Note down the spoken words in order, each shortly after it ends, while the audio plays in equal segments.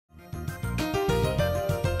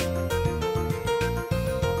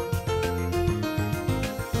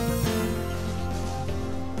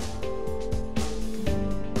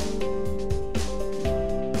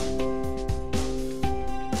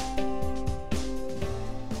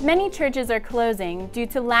Many churches are closing due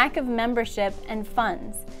to lack of membership and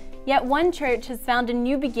funds. Yet one church has found a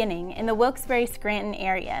new beginning in the Wilkes-Barre Scranton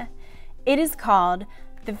area. It is called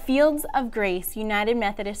the Fields of Grace United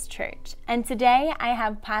Methodist Church. And today I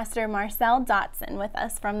have Pastor Marcelle Dotson with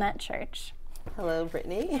us from that church. Hello,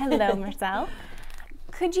 Brittany. Hello, Marcelle.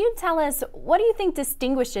 Could you tell us, what do you think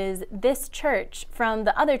distinguishes this church from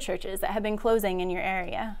the other churches that have been closing in your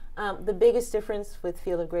area? The biggest difference with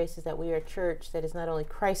Field of Grace is that we are a church that is not only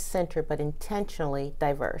Christ-centered but intentionally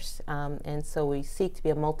diverse. And so we seek to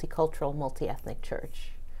be a multicultural, multi-ethnic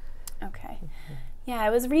church. Okay. Yeah,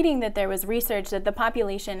 I was reading that there was research that the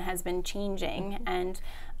population has been changing, and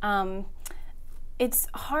it's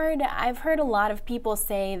hard. I've heard a lot of people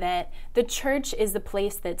say that the church is the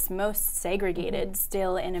place that's most segregated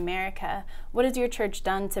still in America. What has your church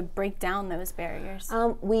done to break down those barriers?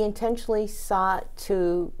 We intentionally sought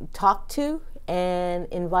to talk to and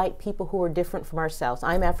invite people who are different from ourselves.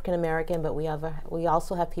 I'm African American, but we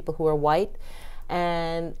also have people who are white.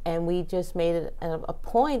 And we just made it a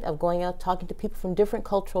point of going out talking to people from different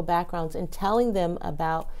cultural backgrounds and telling them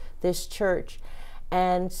about this church.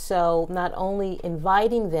 And so not only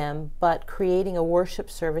inviting them, but creating a worship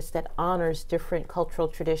service that honors different cultural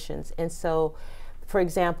traditions. And so, for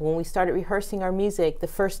example, when we started rehearsing our music, the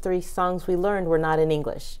first 3 songs we learned were not in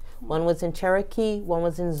English. One was in Cherokee, one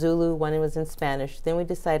was in Zulu, one was in Spanish. Then we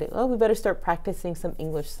decided, oh, we better start practicing some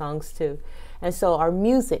English songs too. And so our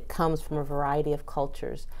music comes from a variety of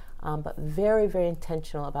cultures, but very, very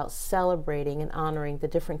intentional about celebrating and honoring the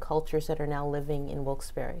different cultures that are now living in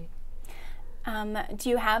Wilkes-Barre. Do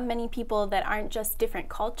you have many people that aren't just different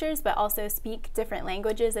cultures, but also speak different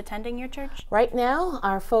languages attending your church? Right now,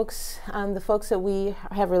 our folks, the folks that we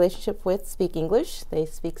have a relationship with speak English, they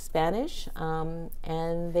speak Spanish,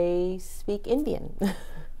 and they speak Indian.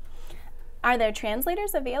 Are there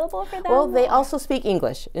translators available for them? Well, they also speak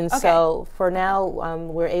English, and so for now,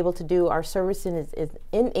 we're able to do our service is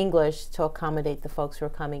in English to accommodate the folks who are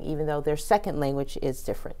coming, even though their second language is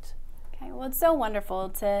different. Okay, well, it's so wonderful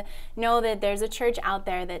to know that there's a church out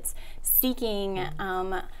there that's seeking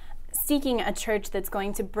a church that's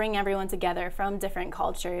going to bring everyone together from different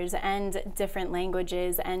cultures and different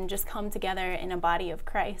languages and just come together in a body of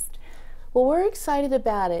Christ. Well, we're excited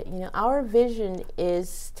about it. You know, our vision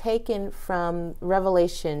is taken from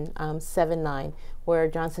Revelation 7:9, where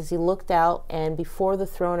John says he looked out, and before the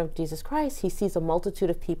throne of Jesus Christ, he sees a multitude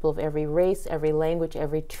of people of every race, every language,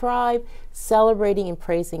 every tribe, celebrating and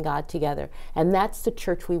praising God together. And that's the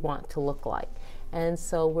church we want to look like. And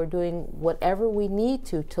so we're doing whatever we need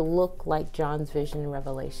to look like John's vision in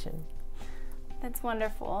Revelation. That's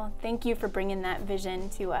wonderful. Thank you for bringing that vision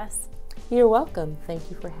to us. You're welcome. Thank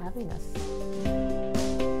you for having us.